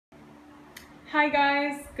Hi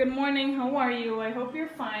guys, good morning, how are you? I hope you're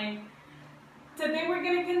fine. Today we're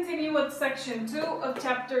going to continue with section 2 of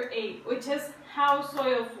chapter 8, which is how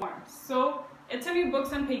soil forms. So it's in your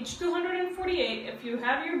books on page 248. If you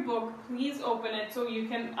have your book, please open it so you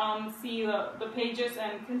can see the pages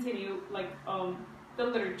and continue the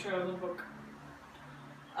literature of the book.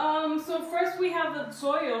 So first we have the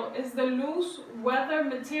soil is the loose weather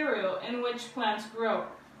material in which plants grow.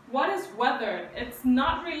 What is weather? It's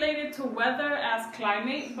not related to weather as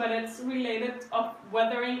climate, but it's related of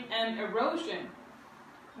weathering and erosion.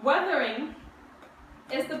 Weathering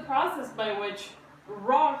is the process by which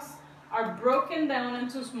rocks are broken down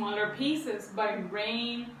into smaller pieces by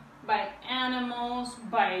rain, by animals,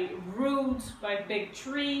 by roots, by big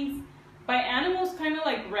trees, by animals kind of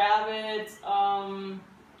like rabbits,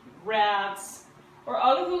 rats, or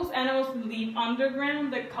all of those animals that live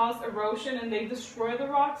underground that cause erosion and they destroy the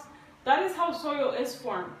rocks. That is how soil is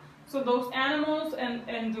formed. So those animals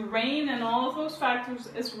and the rain and all of those factors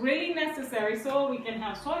is really necessary so we can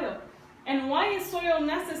have soil. And why is soil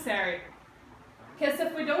necessary? Because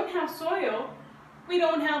if we don't have soil, we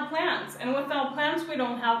don't have plants. And without plants, we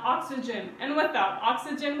don't have oxygen. And without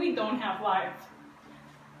oxygen, we don't have life.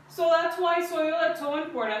 So that's why soil is so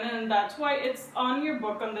important, and that's why it's on your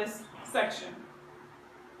book on this section.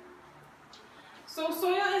 So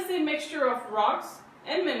soil is a mixture of rocks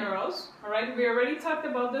and minerals, all right? We already talked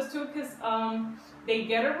about this too because they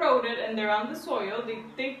get eroded and they're on the soil.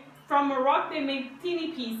 From a rock, they make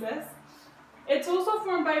teeny pieces. It's also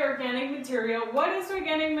formed by organic material. What is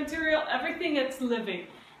organic material? Everything that's living.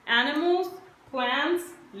 Animals, plants,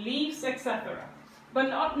 leaves, etc. But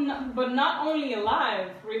not only alive.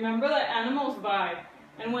 Remember that animals die.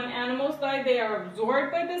 And when animals die, they are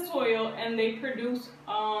absorbed by the soil and they produce,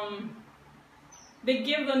 they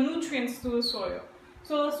give the nutrients to the soil.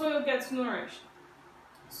 So the soil gets nourished.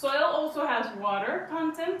 Soil also has water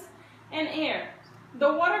content and air.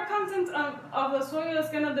 The water content of the soil is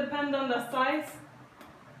going to depend on the size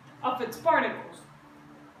of its particles.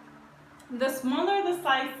 The smaller the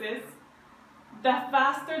size is, the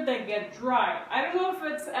faster they get dry. I don't know if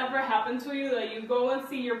it's ever happened to you that you go and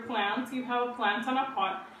see your plants, you have a plant on a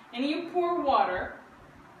pot, and you pour water,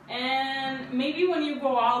 and maybe when you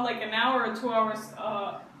go out like an hour or 2 hours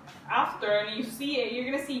after and you see it, you're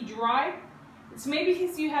gonna see dry. It's maybe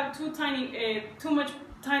because you have too much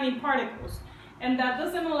tiny particles, and that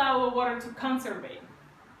doesn't allow the water to conservate.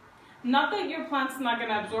 Not that your plant's not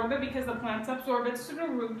gonna absorb it, because the plants absorb it to the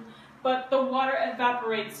root, but the water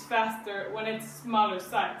evaporates faster when it's smaller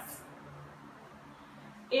size.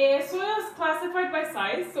 Soil is classified by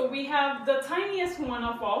size, so we have the tiniest one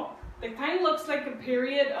of all. That kind of looks like a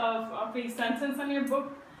period of a sentence on your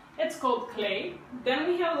book. It's called clay. Then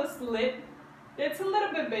we have the slit. It's a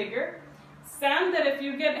little bit bigger. Sand, that if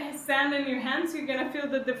you get sand in your hands, you're gonna feel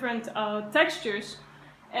the different textures.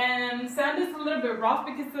 And sand is a little bit rough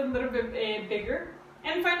because it's a little bit bigger.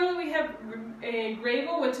 And finally we have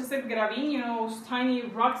gravel, which is a gravine, you know, those tiny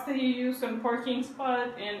rocks that you use on parking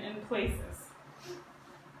spot and in places.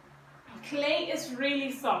 Clay is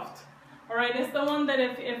really soft. Alright, it's the one that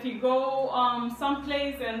if you go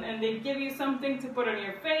someplace and they give you something to put on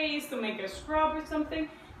your face, to make a scrub or something,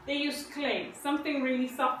 they use clay, something really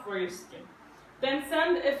soft for your skin. Then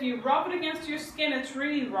sand, if you rub it against your skin, it's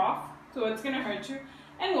really rough, so it's going to hurt you.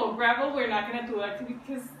 And well, gravel, we're not going to do that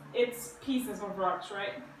because it's pieces of rocks,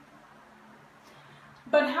 right?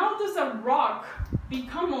 But how does a rock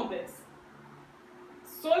become all this?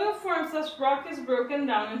 Soil forms as rock is broken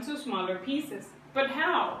down into smaller pieces. But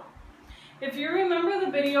how? If you remember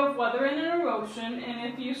the video of weathering and erosion,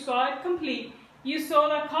 and if you saw it complete, you saw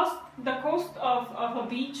the coast of a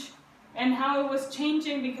beach and how it was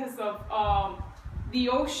changing because of the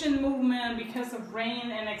ocean movement, because of rain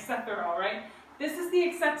and etc. Right? This is the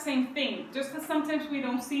exact same thing, just that sometimes we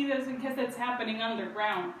don't see this because it's happening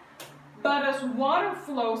underground. But as water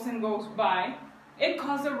flows and goes by, it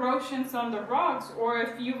causes erosions on the rocks. Or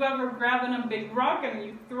if you've ever grabbed a big rock and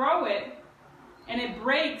you throw it and it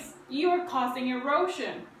breaks, you're causing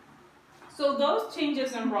erosion. So those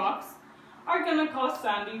changes in rocks are going to cause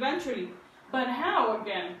sand eventually. But how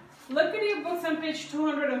again? Look at your books on page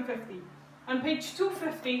 250. On page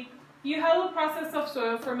 250, you have the process of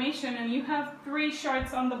soil formation, and you have 3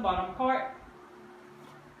 charts on the bottom part.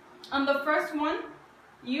 On the first one,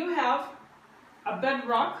 you have a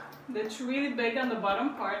bedrock that's really big on the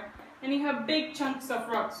bottom part, and you have big chunks of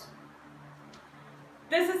rocks.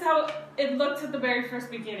 This is how it looked at the very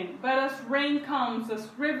first beginning. But as rain comes, as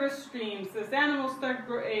river streams, as animals start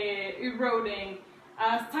eroding,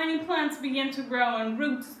 as tiny plants begin to grow and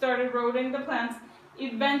roots start eroding the plants,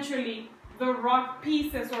 eventually the rock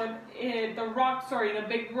pieces, or the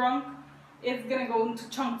big rock, is gonna go into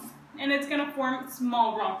chunks, and it's gonna form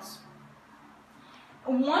small rocks.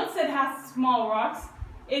 Once it has small rocks,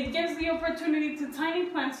 it gives the opportunity to tiny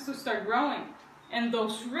plants to start growing. And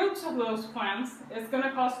those roots of those plants is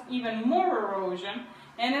gonna cause even more erosion,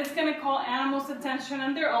 and it's gonna call animals' attention,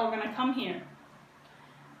 and they're all gonna come here.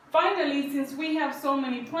 Finally, since we have so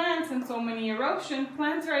many plants and so many erosion,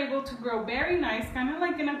 plants are able to grow very nice, kind of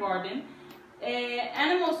like in a garden.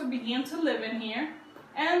 Animals will begin to live in here,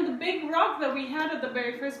 and the big rock that we had at the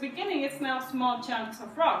very first beginning is now small chunks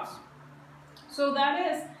of rocks. So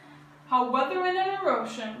that is how weathering and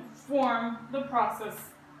erosion form the process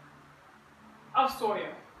of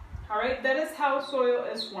soil. All right, that is how soil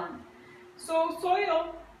is formed. So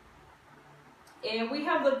soil, we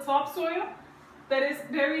have the topsoil that is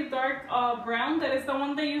very dark brown. That is the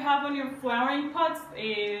one that you have on your flowering pots.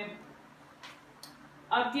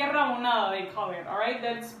 A tierra abonada, they call it. All right,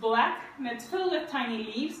 that's black and it's filled with tiny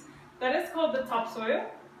leaves. That is called the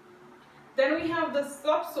topsoil. Then we have the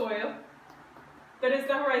subsoil. That is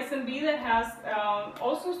the horizon B, that has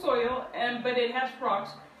also soil, but it has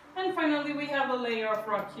rocks. And finally, we have a layer of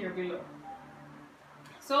rock here below.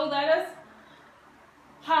 So that is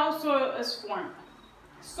how soil is formed.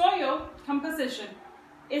 Soil composition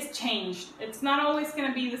is changed. It's not always going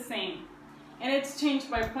to be the same. And it's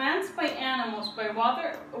changed by plants, by animals, by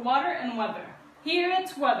water and weather. Here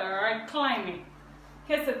it's weather, or climate.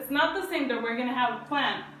 Because it's not the same that we're going to have a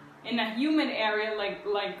plant in a humid area like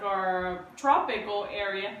our tropical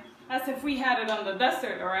area as if we had it on the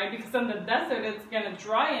desert, all right? Because on the desert it's going to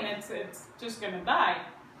dry and it's just going to die.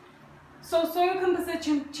 So soil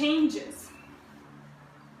composition changes.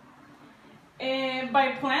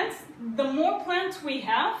 By plants, the more plants we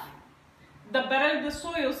have, the better the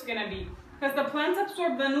soil is going to be. Because the plants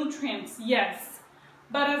absorb the nutrients, yes.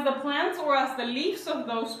 But as the plants, or as the leaves of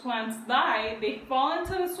those plants die, they fall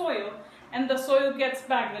into the soil, and the soil gets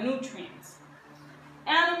back the nutrients.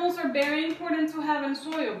 Animals are very important to have in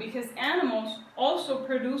soil, because animals also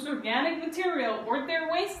produce organic material, or their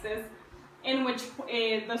wastes, in which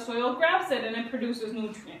the soil grabs it and it produces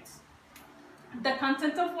nutrients. The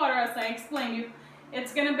content of water, as I explained you,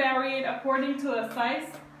 it's going to vary according to the size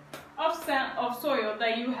of soil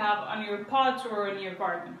that you have on your pots or in your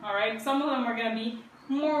garden. All right, some of them are going to be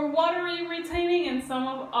more watery retaining, and some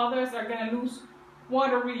of others are going to lose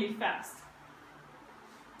water really fast.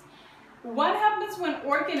 What happens when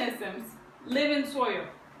organisms live in soil?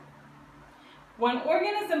 When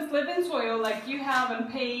organisms live in soil, like you have on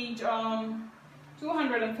page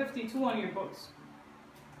 252 on your books.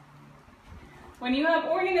 When you have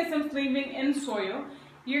organisms living in soil,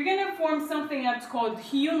 you're going to form something that's called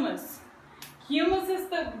humus. Humus is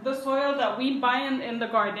the soil that we buy in the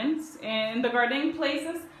gardens, in the gardening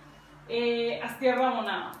places, as tierra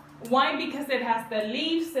abonada. Why? Because it has the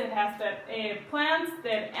leaves, it has the plants,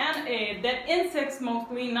 that insects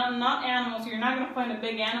mostly, not animals. You're not going to find a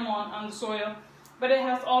big animal on the soil, but it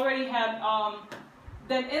has already had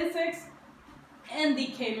dead insects and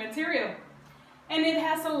decayed material. And it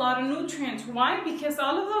has a lot of nutrients. Why? Because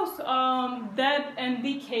all of those dead and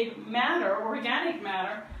decayed matter, organic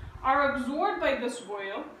matter, are absorbed by the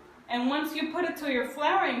soil, and once you put it to your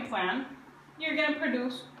flowering plant, you're going to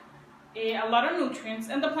produce a lot of nutrients,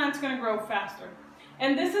 and the plant's going to grow faster.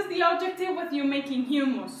 And this is the objective with you making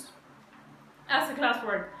humus as a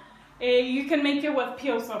classwork. You can make it with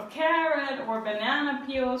peels of carrot, or banana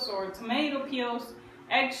peels, or tomato peels,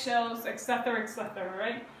 eggshells, etc., etc.,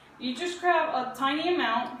 right? You just grab a tiny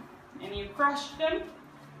amount and you crush them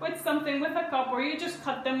with something, with a cup, or you just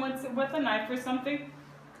cut them with a knife or something,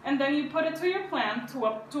 and then you put it to your plant, to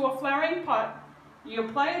a flowering pot. You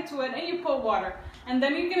apply it to it and you put water, and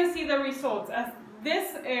then you're going to see the results. As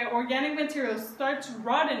this organic material starts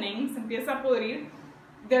rotting, se empieza a pudrir,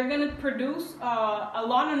 they're going to produce a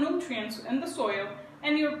lot of nutrients in the soil,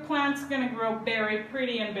 and your plant's going to grow very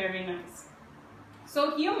pretty and very nice.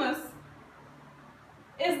 So humus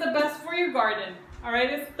is the best for your garden. All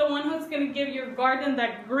right, it's the one who's going to give your garden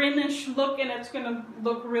that greenish look, and it's going to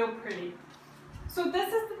look real pretty. So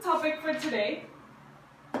this is the topic for today.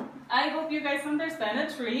 I hope you guys understand.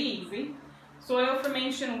 It's really easy. Soil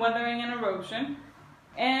formation, weathering, and erosion.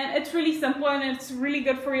 And it's really simple, and it's really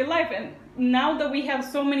good for your life. And now that we have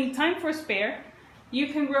so many time for spare, you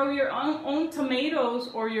can grow your own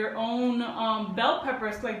tomatoes or your own bell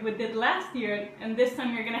peppers like we did last year. And this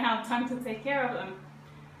time you're going to have time to take care of them.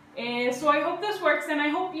 So I hope this works, and I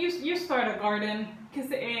hope you start a garden,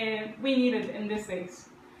 because we need it in these days.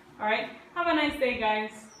 All right, have a nice day,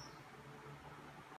 guys.